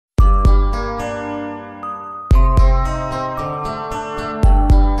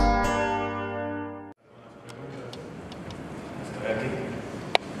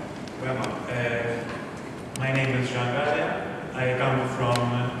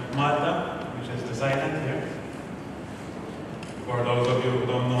you who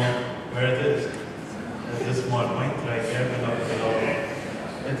don't know where it is, there's this small point right here below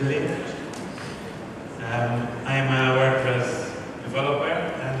Italy. I'm a WordPress developer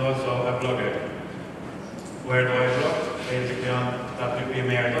and also a blogger. Where do I blog? Basically on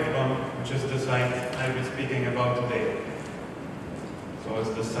wpmayor.com, which is the site I'll be speaking about today. So it's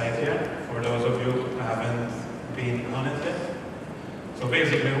the site here, for those of you who haven't been on it yet. So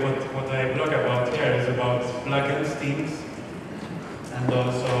basically what I blog about here is about plugins, themes, and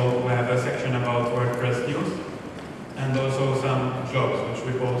also we have a section about WordPress news, and also some jobs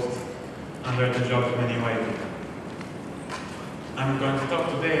which we post under the jobs menu item. I'm going to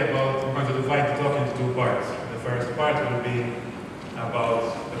talk today about, I'm going to divide the talk into two parts. The first part will be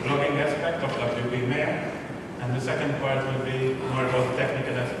about the blogging aspect of wpmayor, and the second part will be more about the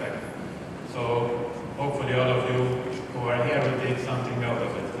technical aspect. So hopefully all of you who are here will take something out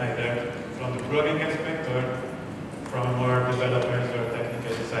of it, either from the blogging aspect or from more developers or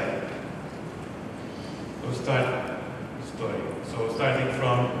technical side. So start the story. So starting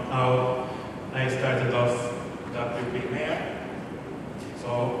from how I started off wpmayor.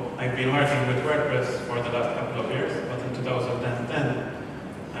 So I've been working with WordPress for the last couple of years, but in 2010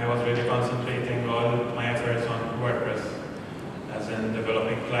 I was really concentrating all my efforts on WordPress, as in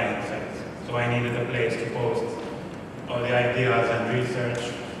developing client sites. So I needed a place to post all the ideas and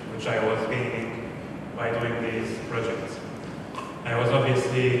research which I was gaining by doing these projects. I was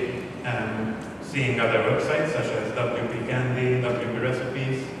obviously seeing other websites such as WP Candy, WP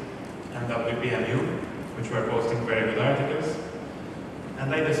Recipes, and WPMU, which were posting very good articles.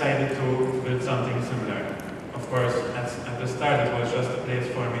 And I decided to build something similar. Of course, at the start it was just a place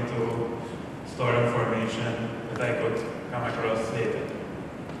for me to store information that I could come across later.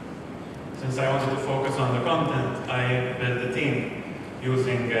 Since I wanted to focus on the content, I built a team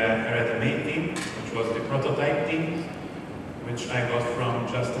using a ready-made team, which was the prototype team, which I got from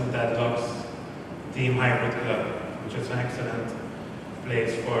Justin Tadlock's Team Hybrid Club, which is an excellent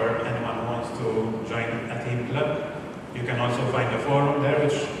place for anyone who wants to join a team club. You can also find a forum there,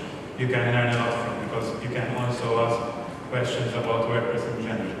 which you can learn a lot from, because you can also ask questions about WordPress in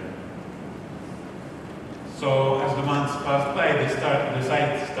general. So as the months passed by, the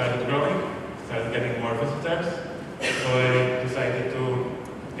site started growing, started getting more visitors. So I decided to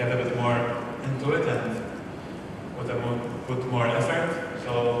get a bit more into it and put more effort.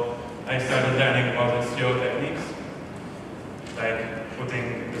 So I started learning about SEO techniques, like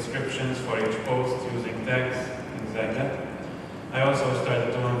putting descriptions for each post using tags, things like that. I also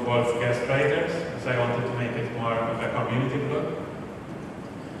started to involve guest writers, as I wanted to make it more of a community blog.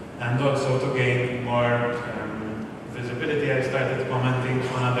 And also to gain more visibility, I started commenting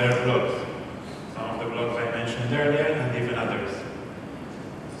on other blogs. Some of the blogs I mentioned earlier, and even others.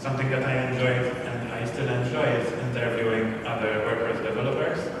 Something that I enjoyed, and I still enjoy, is interviewing other WordPress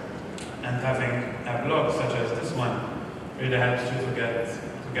developers. And having a blog such as this one really helps you to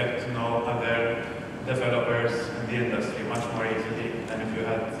get to know other developers in the industry much more easily than if you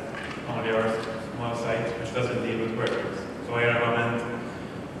had only your small site which doesn't deal with WordPress. So I recommend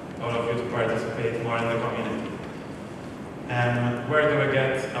all of you to participate more in the community. And where do we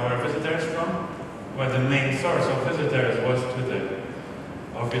get our visitors from? Well, the main source of visitors was Twitter.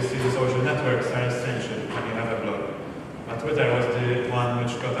 Obviously, the social networks are essential when you have a blog. But Twitter was the one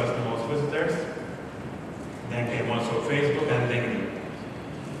which got us the most visitors. Then came also Facebook and LinkedIn.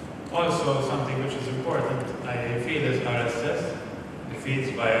 Also, something which is important, I feel, is RSS, the feeds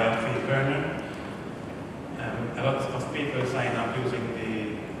via feed burner. A lot of people sign up using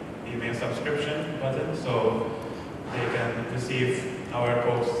the email subscription button, so they can receive our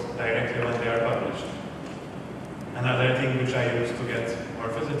posts directly when they are published. Another thing which I use to get more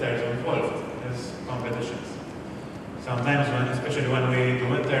visitors involved is competitions. Sometimes, especially when we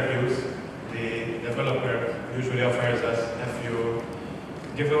do interviews, the developer usually offers us a few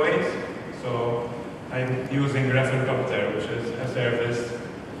giveaways. So I'm using Rafflecopter, which is a service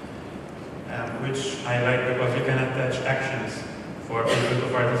which I like because you can attach actions for people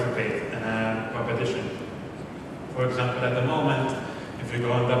to participate in a competition. For example, at the moment, if you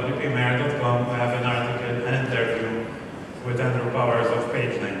go on wpmayor.com, we have an article, an interview with Andrew Powers of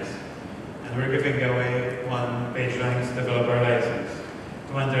PageLinks. And we're giving away one PageLinks developer license.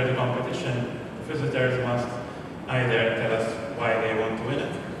 To enter the competition, visitors must either tell us why they want to win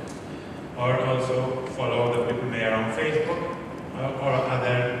it, or also follow wpmayor on Facebook or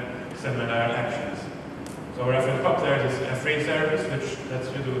other similar actions. So Rafflecopter is a free service which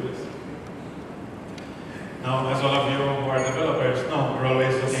lets you do this. Now, as all of you who are developers know, we're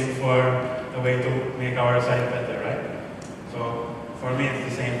always looking for a way to make our site better, right? So for me, it's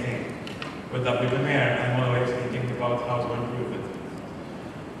the same thing. With wpmayor, I'm always thinking about how to improve it.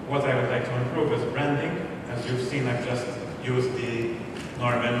 what I would like to improve is branding. As you've seen, I've just used the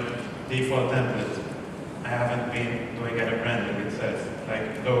normal default template. I haven't been doing any branding itself,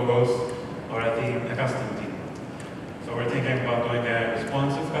 like logos or a custom theme. So we're thinking about doing a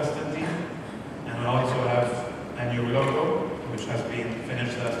responsive custom theme, and we also have a new logo, which has been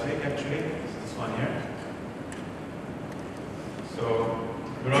finished last week actually. It's this one here. So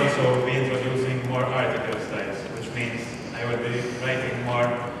we'll also be introducing more article styles, which means I will be writing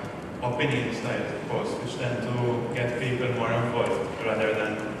more opinion style posts, which tend to get people more involved rather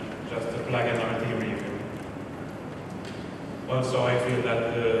than just a plugin or a theme review. Also, I feel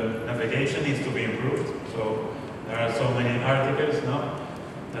that the navigation needs to be improved. So there are so many articles now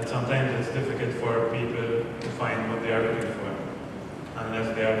that sometimes it's difficult for people to find what they are looking for,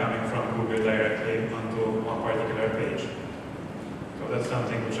 unless they are coming from Google directly onto one particular page. So that's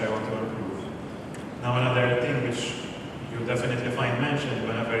something which I want to improve. Now another thing which you definitely find mentioned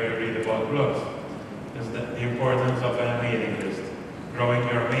whenever you read about blogs is the importance of a mailing list. Growing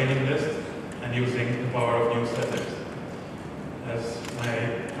your mailing list and using the power of newsletters. As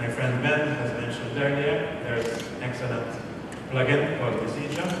my friend Ben has mentioned earlier, there's an excellent plugin called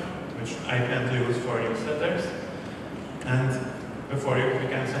Desde, which I plan to use for newsletters. And before you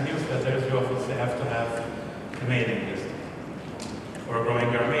can send newsletters, you obviously have to have a mailing list. For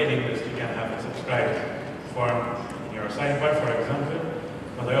growing your mailing list, you can have a subscribe form in your sidebar, for example.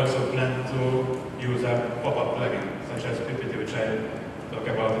 But I also plan to use a pop-up plugin, such as PPT, which I'll talk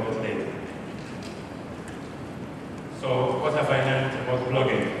about a bit later. So what have I learned about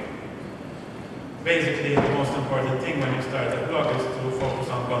blogging? Basically, the most important thing when you start a blog is to focus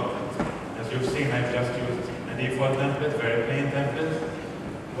on content. As you've seen, I've just used a default template, very plain template.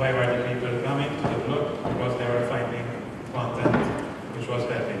 Why were the people coming to the blog? Because they were finding content which was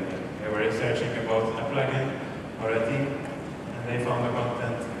helping them. They were researching about a plugin or a theme, and they found the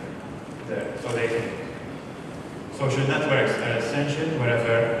content there. So they think. Social networks are essential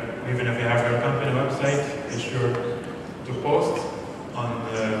wherever, even if you have your company website, be sure to post on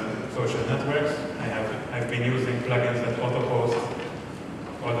social networks. I've been using plugins that auto-post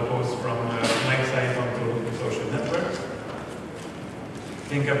all the posts from my site onto the social networks.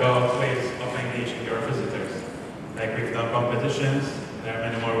 Think about ways of engaging your visitors. Like we've done competitions, there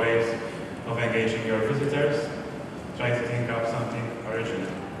are many more ways of engaging your visitors. Try to think of something original.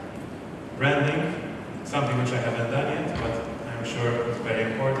 Branding, something which I haven't done yet, but I'm sure it's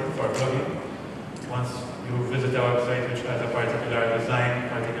very important for blogging. Once you visit a website which has a particular design,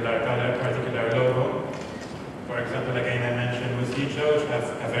 particular color, particular logo. For example, again I mentioned with Lleva, which have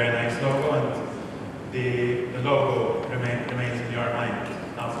a very nice logo, and the logo remains in your mind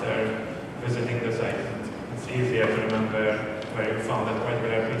after visiting the site. It's easier to remember where you found that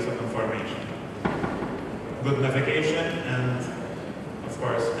particular piece of information. Good navigation, and of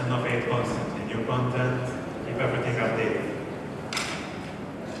course innovate constantly. New content, keep everything updated.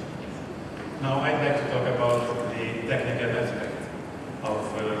 Now I'd like to talk about the technical aspect of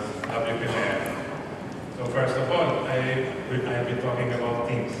WP. So first of all, I'll be talking about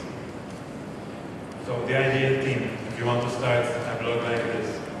themes. So the ideal theme, if you want to start a blog like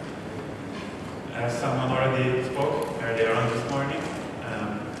this, as someone already spoke earlier on this morning,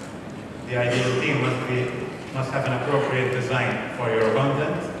 the ideal theme must have an appropriate design for your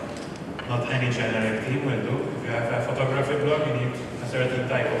content. Not any generic theme will do. If you have a photography blog, you need a certain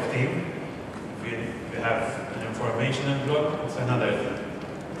type of theme. If you have an informational blog, it's another thing.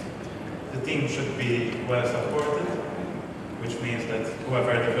 The team should be well supported, which means that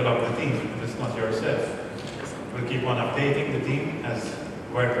whoever developed the team, if it's not yourself, will keep on updating the team as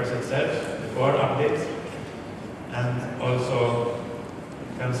WordPress itself, the core updates, and also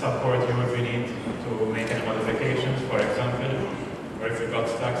can support you if you need to make any modifications, for example, or if you got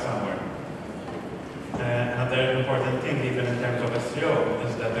stuck somewhere. Another important thing, even in terms of SEO,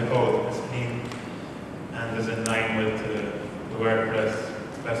 is that the code is clean and is in line with the WordPress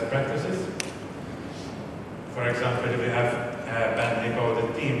best practices. For example, if you have a badly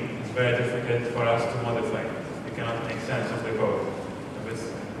coded theme, it's very difficult for us to modify it. We cannot make sense of the code. If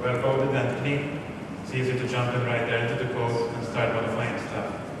it's well coded and clean, it's easy to jump in right there into the code and start modifying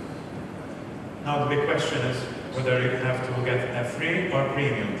stuff. Now the big question is whether you have to get a free or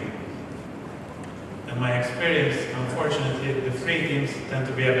premium theme. In my experience, unfortunately, the free themes tend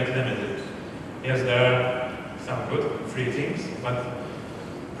to be a bit limited. Yes, there are some good free themes, but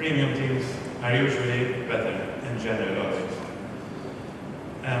premium themes are usually better in general always.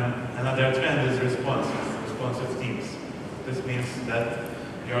 Another trend is responsive themes. This means that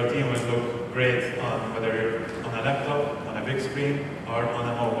your theme will look great on whether you're on a laptop, on a big screen, or on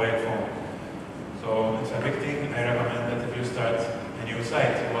a mobile phone. So it's a big thing. I recommend that if you start a new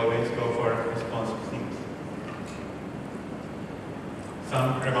site, you always go for responsive themes.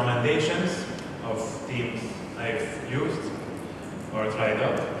 Some recommendations of themes I've used or tried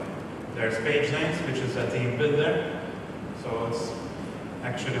out. There's PageLines, which is a theme builder. So it's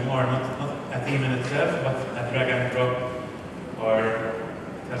actually more not a theme in itself, but a drag and drop, or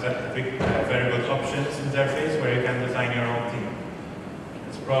it has a very good options interface where you can design your own theme.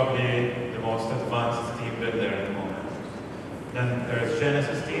 It's probably the most advanced theme builder at the moment. Then there's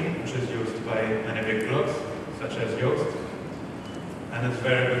Genesis theme, which is used by many big blogs, such as Yoast. And it's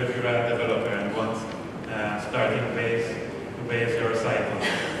very good if you're a developer and want a starting base to base your site on.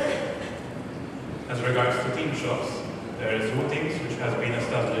 As regards to theme shops, there is Wootings, which has been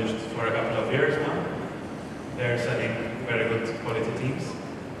established for a couple of years now. They're selling very good quality themes.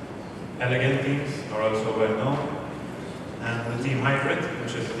 Elegant themes are also well known. And the theme Hybrid,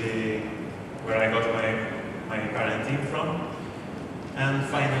 which is where I got my current theme from. And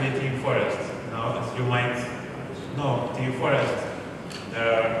finally, Theme Forest. Now, as you might know, Theme Forest, there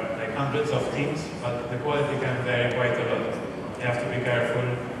are like hundreds of themes, but the quality can vary quite a lot. You have to be careful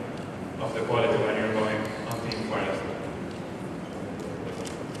of the quality when you're going on Theme Forest.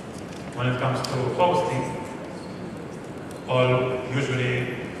 When it comes to hosting,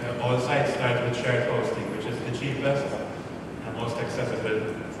 all sites start with shared hosting, which is the cheapest and most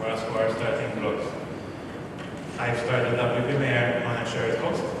accessible for us who are starting blogs. I've started WP on a shared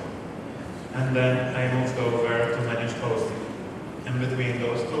host, and then I moved over to managed hosting. In between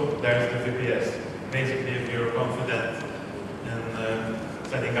those two, there's the VPS. Basically, if you're confident in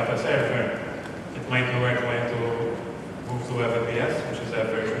setting up a server, it might be worthwhile to move to a VPS, which is a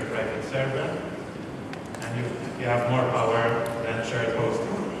virtual private server, and you have more power than shared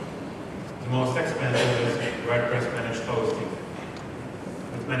hosting. The most expensive is WordPress managed hosting.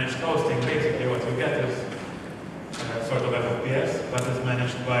 With managed hosting, basically what you get is sort of a VPS, but it's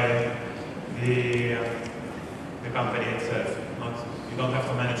managed by the company itself. You don't have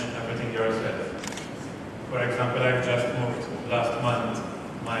to manage everything yourself. For example, I've just moved last month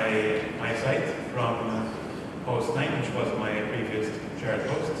my site from Host9, which was my previous shared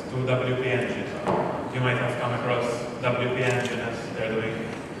host, to WP Engine. You might have come across WP Engine as they're doing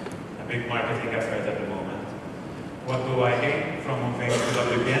a big marketing effort at the moment. What do I gain from moving to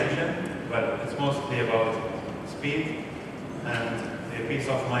WP Engine? Well, it's mostly about speed and the peace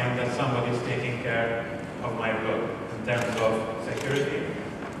of mind that somebody's taking care of my blog in terms of security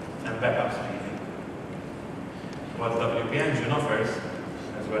and backup speed. What WP Engine offers,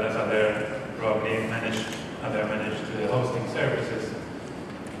 as well as other managed hosting services,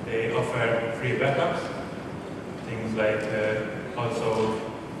 they offer free backups, things like also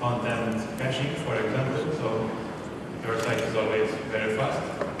content caching, for example, so your site is always very fast.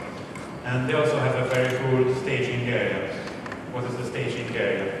 And they also have a very cool staging area. What is the staging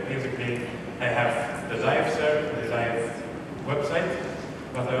area? Basically, I have the live website,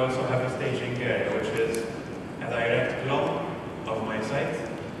 but I also have a staging area, which is a direct clone of my site.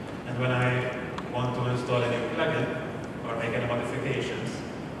 And when I want to install a new plugin or make any modifications,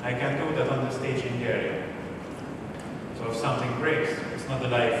 I can do that on the staging area. So if something breaks, it's not the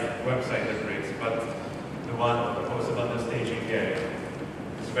live website that breaks, but the one posted on the staging area.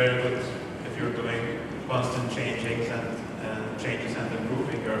 It's very good if you're doing constant changes and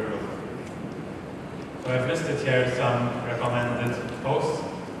improving your blog. So I've listed here some recommended posts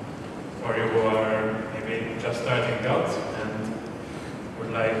for you who are maybe just starting out and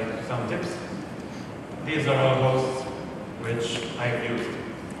would like some tips. These are all hosts which I've used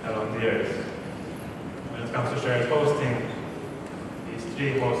along the years. When it comes to shared hosting, these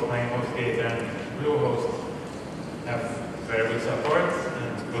three hosts, HostGator and Bluehost, have very good support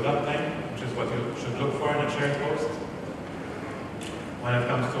and good uptime, which is what you should look for in a shared host. When it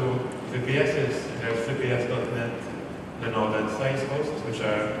comes to VPSs, there's VPS.net, Linode, and Size hosts, which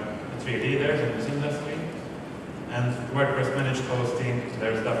are the three leaders in this industry. And WordPress managed hosting,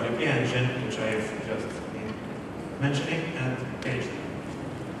 there's WP Engine, which I've just been mentioning, and PageLines.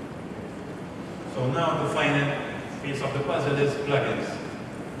 So now the final piece of the puzzle is plugins.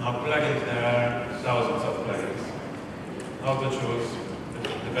 Now plugins, there are thousands of plugins. How to choose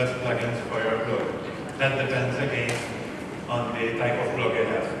the best plugins for your blog? That depends again on the type of blog you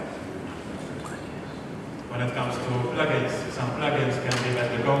have. When it comes to plugins, some plugins can be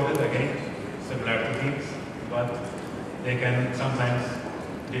badly coded, again, similar to themes, but they can sometimes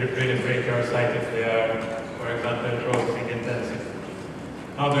really break your site if they are, for example, processing intensive.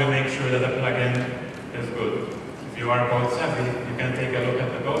 How do we make sure that a plugin is good? If you are code savvy, you can take a look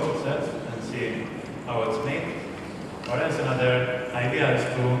at the code itself and see how it's made. Or else another idea is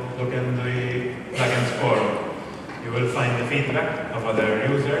to look in the plugins forum. You will find feedback of other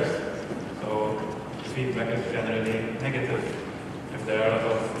users. So feedback is generally negative. If there are a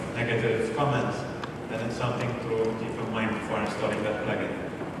lot of negative comments, then it's something to keep in mind before installing that plugin.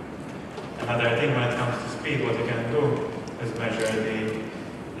 Another thing when it comes to speed, what you can do is measure the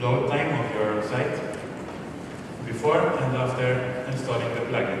load time of your site before and after installing the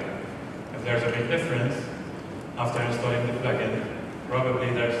plugin. If there's a big difference after installing the plugin,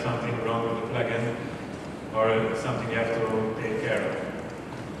 probably there's something wrong with the plugin or something you have to take care of.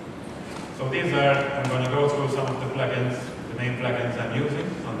 So these are, I'm going to go through some of the plugins, the main plugins I'm using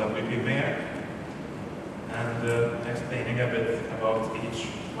on WP Mayor, and explaining a bit about each,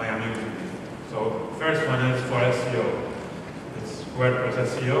 why I'm using it. So first one is for SEO. It's WordPress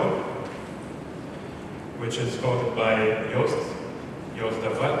SEO, which is coded by Joost de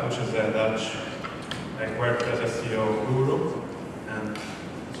Val, which is a Dutch WordPress SEO guru, and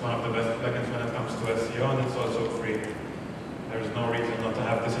it's one of the best plugins when it comes to SEO, and it's also free. There's no reason not to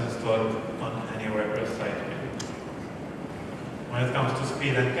have this installed on any WordPress site. When it comes to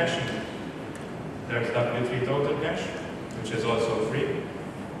speed and caching, there's W3 Total Cache, which is also free.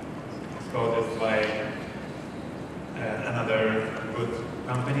 It's coded by another good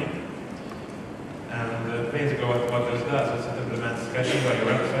company. And basically what this does is it implements caching on your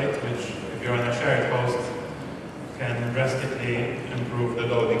website, which, if you're on a shared post, can drastically improve the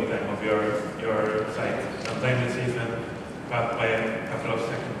loading time of your site. Sometimes it's even cut by a couple of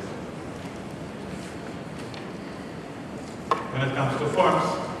seconds. When it comes to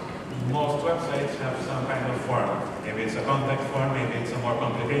forms, most websites have some kind of form. Maybe it's a contact form, maybe it's a more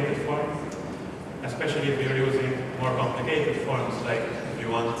complicated form. Especially if you're using more complicated forms, like if you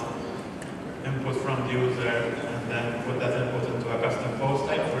want input from the user and then put that input into a custom post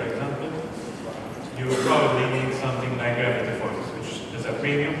type, for example, you probably need something like Gravity Forms, which is a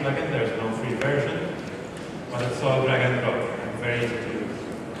premium plugin. There's no free version, but it's all drag and drop and very easy to use.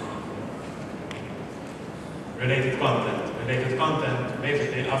 Related content. Related content,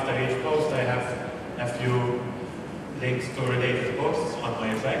 basically after each post I have a few links to related posts on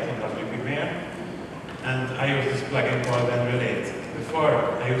my site, on WP Mayor, and I use this plugin called Relate. Before,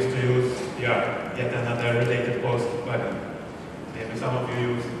 I used to use Yarp, yet another related post plugin. Maybe some of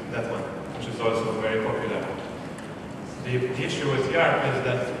you use that one, which is also very popular. The issue with Yarp is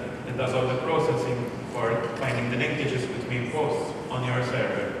that it does all the processing for finding the linkages between posts on your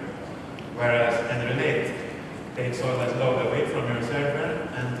server, whereas Relate takes all that load away from your server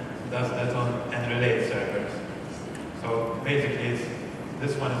and does that on Relate servers. So basically,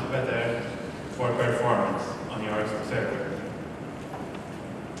 this one is better for performance on your server.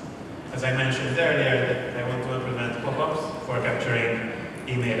 As I mentioned earlier, that I want to implement pop-ups for capturing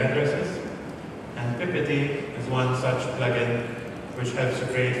email addresses, and Pipity is one such plugin which helps you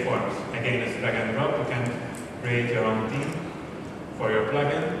create forms. Again, it's drag and drop. You can create your own theme for your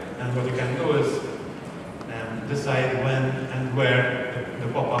plugin, and what you can do is decide when and where the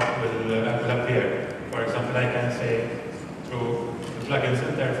pop-up will appear. For example, I can say through the plugin's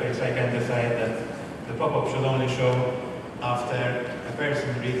interface, I can decide that the pop-up should only show after a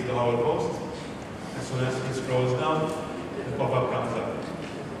person reads the whole post. As soon as he scrolls down, the pop-up comes up.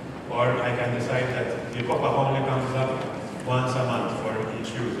 Or I can decide that the pop-up only comes up once a month for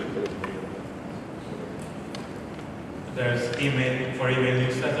each user. There's email, for email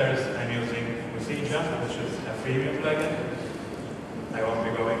newsletters, I'm using Utilizando, which is a freemium plugin. I won't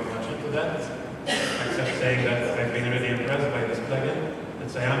be going much into that, except saying that I've been really impressed by this plugin.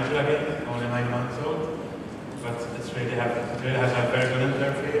 It's a young plugin, only 9 months old, but it really has a very good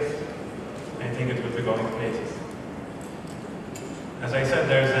interface. I think it will be going places. As I said,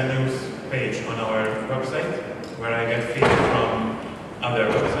 there's a news page on our website where I get feed from other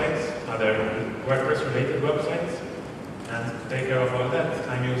websites, other WordPress-related websites. And to take care of all that,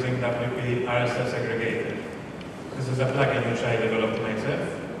 I'm using WP RSS aggregator. This is a plugin which I developed myself,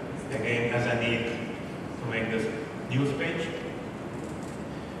 again as a need to make this news page.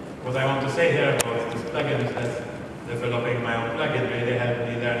 What I want to say here about this plugin is that developing my own plugin really helped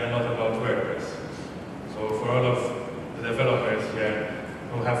me learn a lot about WordPress. So for all of the developers here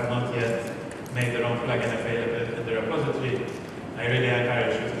who have not yet made their own plugin available in the repository, I really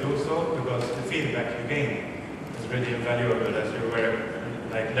encourage you to do so, because the feedback you gain is really invaluable as you were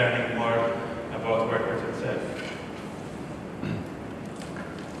learning more about WordPress itself.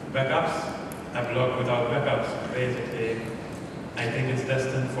 Backups. A blog without backups, basically, I think it's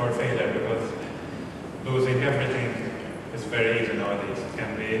destined for failure, because losing everything is very easy nowadays. It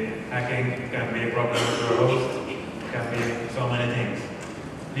can be hacking, it can be a problem with your host, it can be so many things.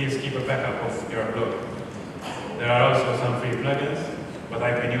 Please keep a backup of your blog. There are also some free plugins, but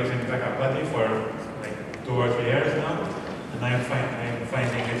I've been using Backup Buddy for 2 or 3 years now, and I'm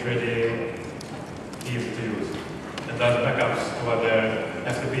finding it really easy to use. It does backups to other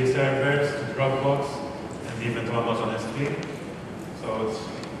FTP servers, to Dropbox, and even to Amazon S3, so it's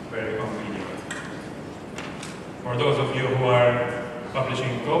very convenient. For those of you who are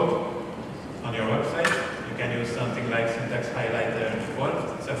publishing code on your website, you can use something like Syntax Highlighter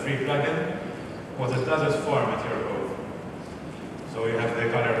Default. It's a free plugin. What it does is format your code. So you have the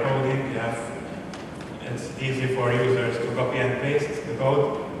color coding, it's easy for users to copy and paste the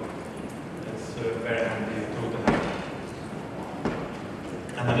code. It's a very handy tool to have.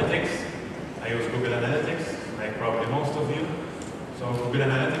 Analytics. I use Google Analytics, like probably most of you. So Google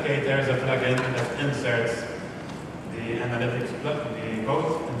Analyticator is a plugin that inserts the analytics the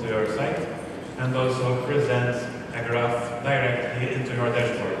code into your site and also presents a graph directly into your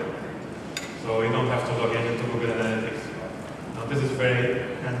dashboard. So you don't have to log into Google Analytics. Now this is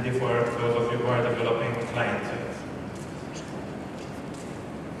very handy for those of you who are developing client sites.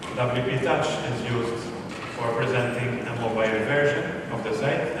 WP Touch is used for presenting a mobile version of the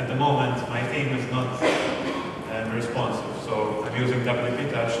site. At the moment, my team is not responsive, so I'm using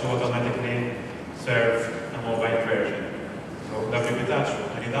WP Touch to automatically serve a mobile version. So WP Touch,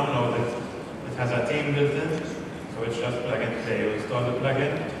 when you download it, it has a theme built in, so it's just plug and play. You install the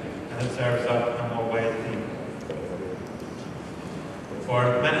plugin, and it serves up a mobile theme.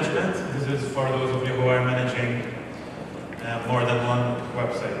 For management, this is for those of you who are managing more than one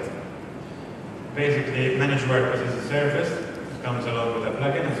website. Basically, Manage WordPress as a service. It comes along with a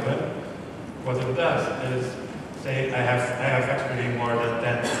plugin as well. What it does is, say I have actually more than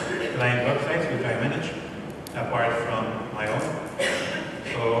 10 client websites which I manage, apart from my own.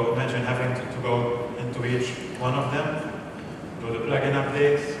 So imagine having to go into each one of them, do the plugin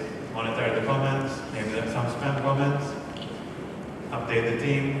updates, monitor the comments, maybe some spam comments, update the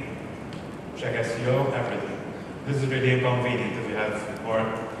theme, check SEO, everything. This is really inconvenient if you have more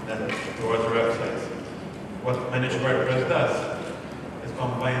than 2 or 3 websites. What Manage WordPress does is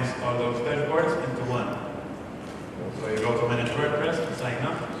combines all those dashboards into one. So you go to Manage WordPress, you sign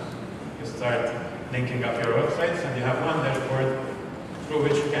up, you start linking up your websites, and you have one dashboard through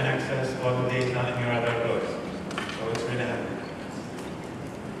which you can access all the data in your other blogs. So it's really handy.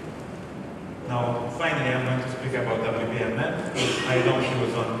 Now, finally, I'm going to speak about WPML, which I don't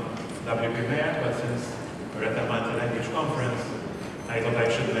use on WPML, but since we're at a multi-language conference, I thought I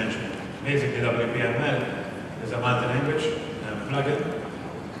should mention it. Basically, WPML is a multi-language plugin.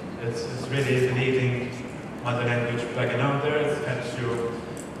 It's really the leading multi-language plugin out there. It helps you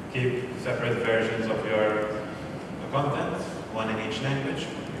keep separate versions of your content, one in each language.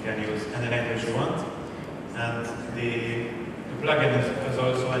 You can use any language you want. And the plugin is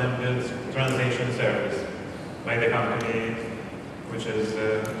also an inbuilt translation service by the company which is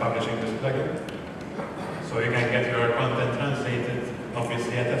publishing this plugin. So you can get your content translated,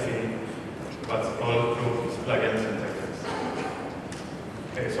 obviously at a fee, but all through this plugin syntax.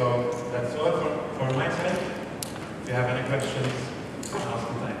 Okay, so that's all for my side. If you have any questions, now's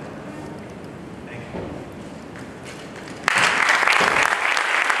the time. Thank you.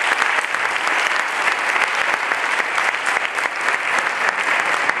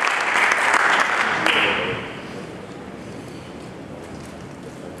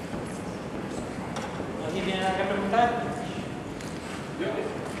 ¿Alguien tiene nada que preguntar?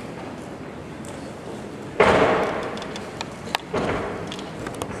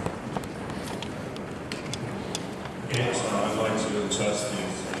 Okay, so I'd like to test the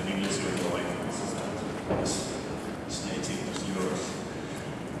English going it's native as yours.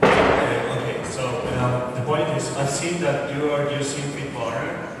 Okay, so the point is, I've seen that you are using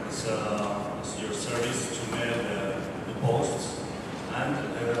FeedBurner as your service to mail the posts, and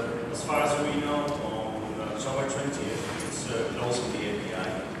as far as we know, on October 20th, it's closing the API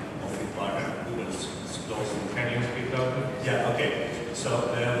of FeedBurner. Google is closing. Can you speak louder? Yeah, okay. So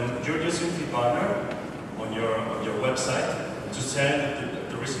you're using FeedBurner on your website to send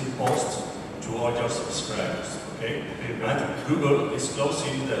the recent posts to all your subscribers, okay? And Google is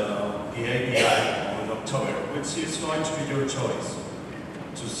closing the API on October, which is going to be your choice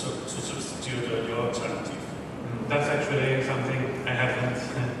to substitute your alternative. That's actually something I haven't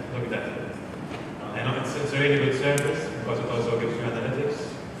looked at. I know it's a really good service because it also gives you analytics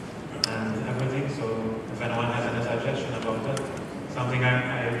and everything, so if anyone has any suggestion about that, something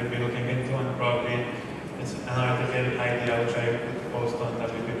I will be looking into, and probably it's an article idea which I could post on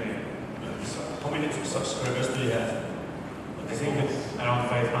WP. So how many subscribers do you have? I think it's around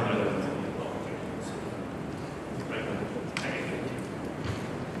 500 of them.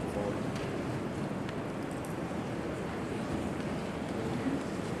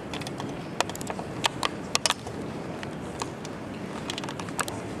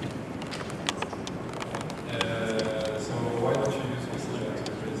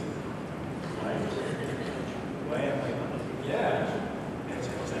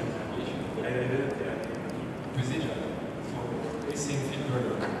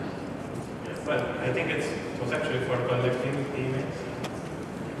 I think it was actually for collecting emails.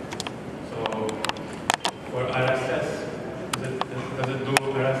 So for RSS, does it do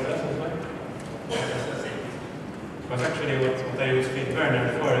RSS as well? Because actually what I use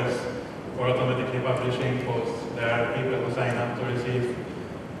FeedBurner for is for automatically publishing posts. There are people who sign up to receive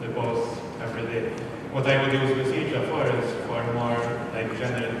the posts every day. What I would use Visicha for is for more like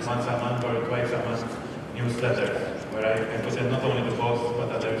general once a month or twice a month newsletters, where I can put in not only the posts but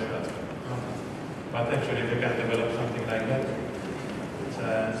other stuff. But actually, if you can develop something like that, it's a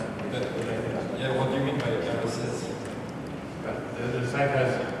good idea. Yeah, what do you mean by RSS? But the site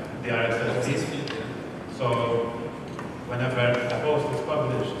has the RSS feed. So whenever a post is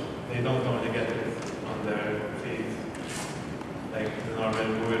published, they don't only get it on their feed, like the normal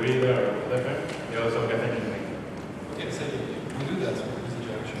Google Reader or whatever, they also get an email. Okay, so we do that with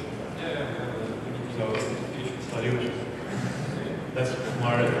Visicha actually. Yeah, So, solution. That's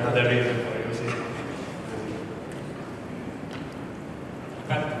more another reason for using it.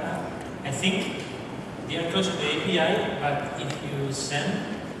 But I think they are close to the API, but if you send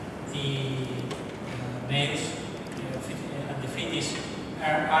the mails and the feed is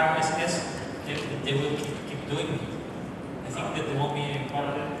RSS, they will keep doing it. I think that there won't be any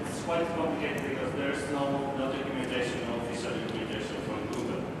problem. It's quite complicated because there's no documentation, no official documentation from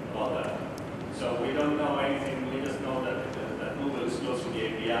Google about that. So we don't know anything. We just know that Google is close to the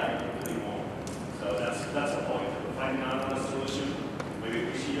API anymore. So that's a point. Finding another solution, maybe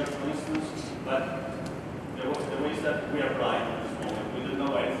Visicha, for instance. But the ways that we are blind at this moment, we don't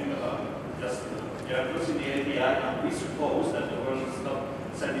know anything about it. Just they are closing the API, and we suppose that the world will stop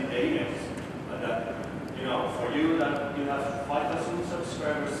sending the emails. And that, you know, for you that you have 5,000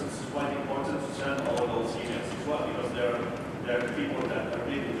 subscribers, it's quite important to send all those emails as well, because there are people that are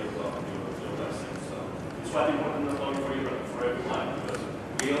reading your blog, your website. So it's quite important not only for you, but for everyone, because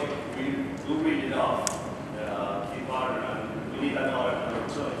we do read it off, keep partner, and we need another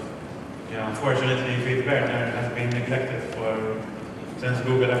choice. Yeah, unfortunately, FeedBurner has been neglected since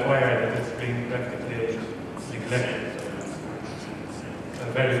Google acquired it. It's been practically neglected. It's a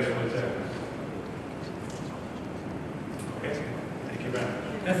very useful service.